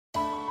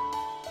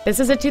This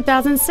is a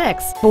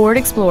 2006 Ford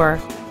Explorer.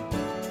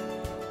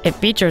 It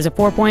features a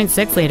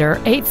 4.6-liter,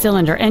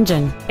 8-cylinder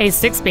engine, a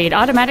 6-speed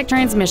automatic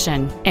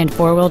transmission, and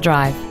 4-wheel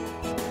drive.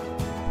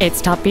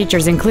 Its top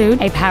features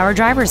include a power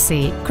driver's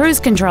seat, cruise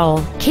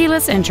control,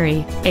 keyless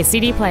entry, a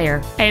CD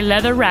player, a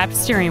leather-wrapped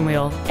steering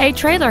wheel, a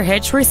trailer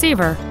hitch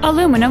receiver,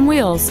 aluminum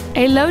wheels,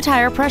 a low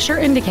tire pressure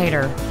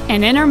indicator,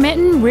 an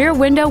intermittent rear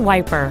window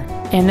wiper,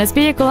 and this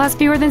vehicle has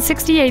fewer than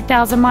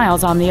 68,000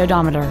 miles on the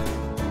odometer.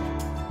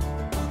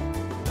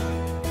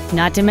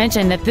 Not to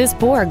mention that this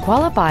Ford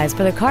qualifies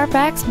for the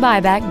Carfax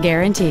buyback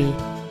guarantee.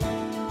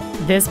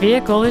 This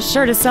vehicle is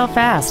sure to sell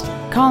fast.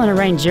 Call and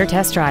arrange your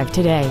test drive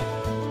today.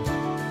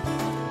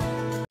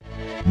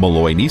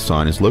 Melloy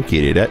Nissan is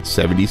located at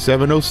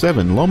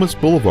 7707 Lomas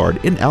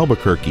Boulevard in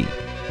Albuquerque.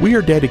 We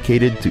are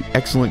dedicated to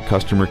excellent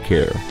customer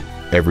care.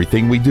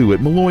 Everything we do at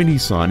Melloy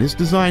Nissan is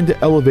designed to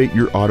elevate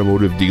your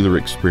automotive dealer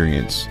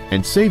experience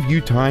and save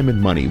you time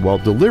and money while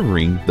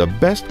delivering the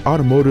best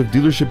automotive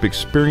dealership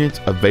experience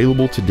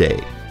available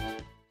today.